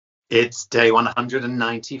It's day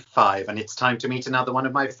 195, and it's time to meet another one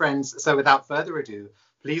of my friends. So without further ado,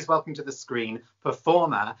 please welcome to the screen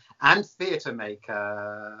performer and theatre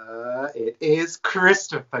maker. It is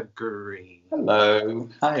Christopher Green. Hello.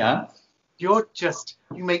 Hiya. You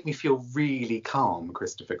make me feel really calm,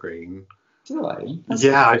 Christopher Green. Do I?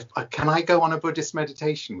 Yeah. Can I go on a Buddhist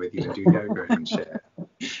meditation with you and do yoga and shit?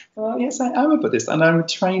 Well, yes, I am a Buddhist, and I'm a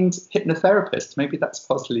trained hypnotherapist. Maybe that's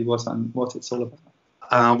possibly what it's all about.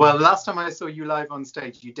 Well, last time I saw you live on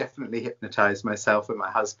stage, you definitely hypnotised myself and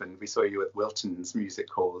my husband. We saw you at Wilton's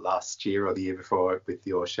Music Hall last year or the year before with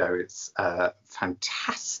your show. It's a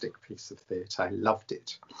fantastic piece of theatre. I loved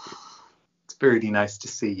it. It's really nice to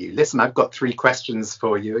see you. Listen, I've got 3 questions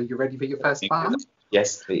for you. Are you ready for your first one?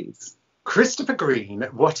 Yes, please. Christopher Green,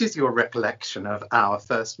 what is your recollection of our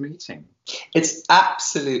first meeting? It's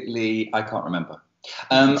absolutely, I can't remember.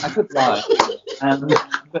 I could lie,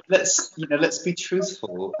 but let's be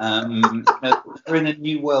truthful. We're in a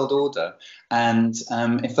new world order, and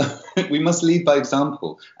we must lead by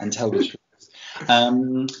example and tell the truth.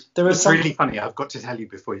 It's really funny. I've got to tell you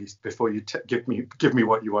before you give me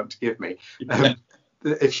what you want to give me.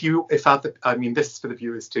 This is for the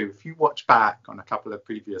viewers too. If you watch back on a couple of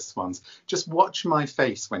previous ones, just watch my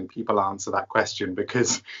face when people answer that question,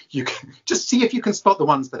 because you can just see if you can spot the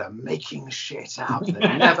ones that are making shit up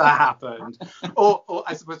that never happened. Or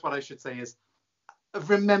I suppose what I should say is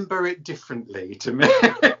remember it differently to me.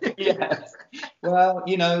 Yes. Well,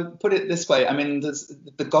 put it this way. I mean,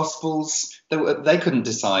 the Gospels, they couldn't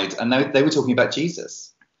decide, and they were talking about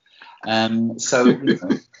Jesus.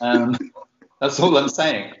 That's all I'm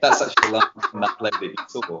saying. That's actually a line from that play that you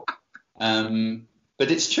saw.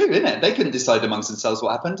 But it's true, isn't it? They couldn't decide amongst themselves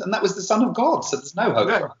what happened, and that was the Son of God, so there's no hope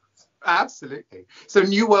for us. Absolutely. So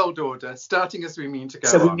New World Order, starting as we mean to go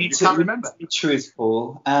so on. We need to be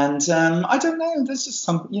truthful, and I don't know, there's just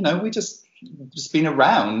some, we just been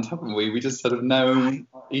around, haven't we? We just sort of know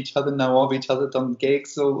each other, done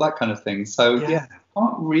gigs, all that kind of thing. So yeah, I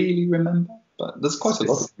can't really remember, but there's quite a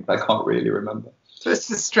lot of things I can't really remember. So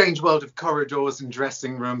it's a strange world of corridors and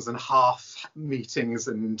dressing rooms and half meetings,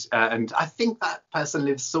 and I think that person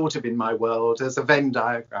lives sort of in my world as a Venn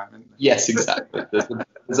diagram. Yes, exactly. There's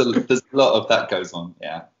a lot of that goes on.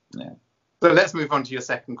 Yeah. So let's move on to your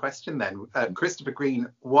second question then. Christopher Green,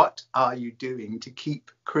 what are you doing to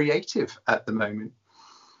keep creative at the moment?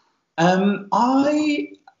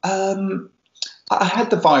 I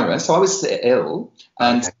had the virus, so I was ill,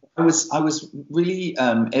 and I was really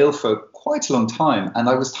ill for quite a long time, and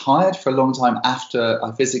I was tired for a long time after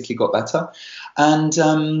I physically got better,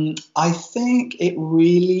 and I think it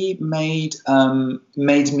really made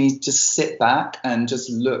me just sit back and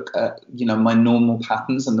just look at my normal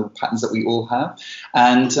patterns and the patterns that we all have,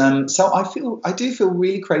 and so I do feel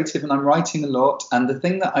really creative, and I'm writing a lot, and the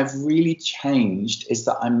thing that I've really changed is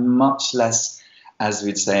that I'm much less, as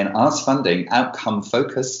we'd say in arts funding, outcome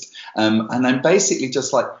focused, and I'm basically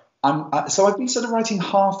just like, so I've been sort of writing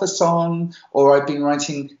half a song, or I've been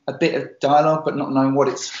writing a bit of dialogue but not knowing what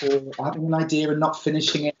it's for, having an idea and not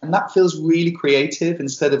finishing it, and that feels really creative,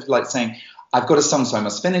 instead of like saying I've got a song so I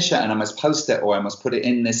must finish it and I must post it, or I must put it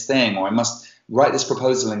in this thing, or I must write this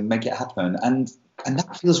proposal and make it happen, and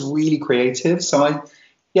that feels really creative. So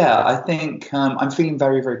I think I'm feeling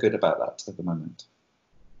very, very good about that at the moment.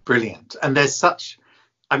 Brilliant. And there's such,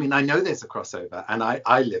 I know there's a crossover, and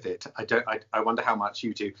I live it. I wonder how much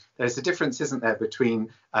you do. There's a difference, isn't there, between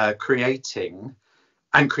creating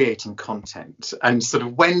and creating content, and sort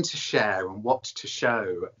of when to share and what to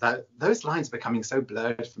show. Those lines are becoming so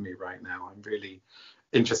blurred for me right now. I'm really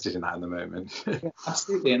interested in that at the moment. Yeah,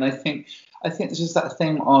 absolutely. And I think it's just that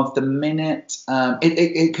thing of the minute,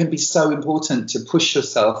 it can be so important to push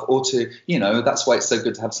yourself, or to, that's why it's so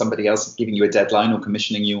good to have somebody else giving you a deadline or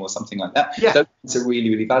commissioning you or something like that. Yeah. Those are really,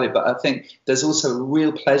 really valuable. But I think there's also a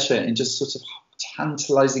real pleasure in just sort of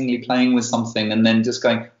tantalizingly playing with something and then just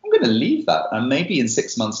going, I'm going to leave that, and maybe in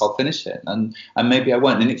 6 months I'll finish it, and maybe I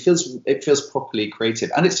won't. And it feels properly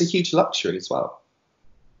creative, and it's a huge luxury as well.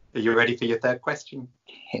 Are you ready for your third question?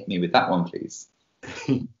 Hit me with that one, please.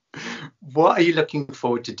 What are you looking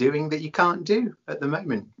forward to doing that you can't do at the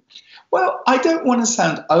moment? Well, I don't want to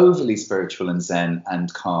sound overly spiritual and zen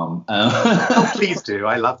and calm. Please do.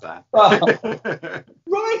 I love that.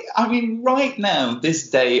 Right now, this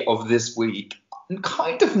day of this week,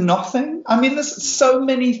 kind of nothing. There's so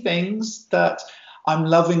many things that I'm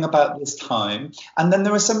loving about this time. And then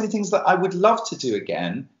there are so many things that I would love to do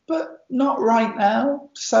again, but not right now.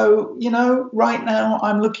 So, right now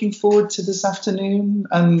I'm looking forward to this afternoon.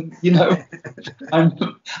 And, I'm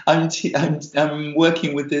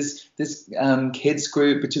working with this kids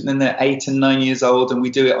group, between they're 8 and 9 years old, and we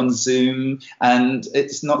do it on Zoom. And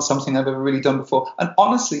it's not something I've ever really done before. And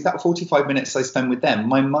honestly, that 45 minutes I spend with them,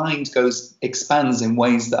 my mind expands in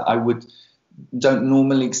ways that I don't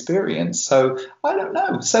normally experience. So I don't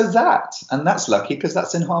know. So that's lucky, because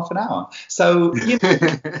that's in half an hour. So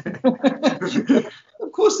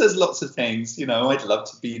of course there's lots of things, I'd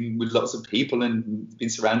love to be with lots of people and be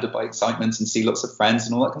surrounded by excitement and see lots of friends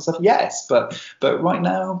and all that kind of stuff. Yes, but right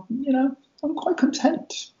now, I'm quite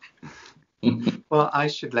content. Well, I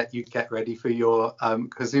should let you get ready for your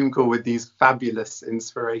Zoom call with these fabulous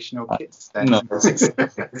inspirational kids. No, they're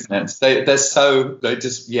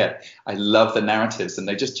just, I love the narratives, and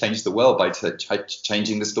they just change the world by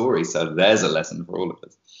changing the story. So there's a lesson for all of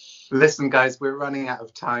us. Listen, guys, we're running out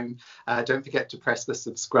of time. Don't forget to press the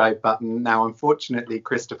subscribe button. Now, unfortunately,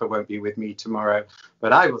 Christopher won't be with me tomorrow,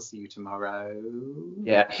 but I will see you tomorrow.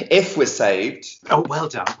 Yeah, if we're saved. Oh, well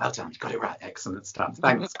done. You got it right. Excellent stuff.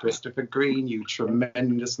 Thanks, Christopher Green, you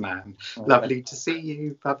tremendous man. Lovely to see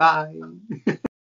you. Bye-bye.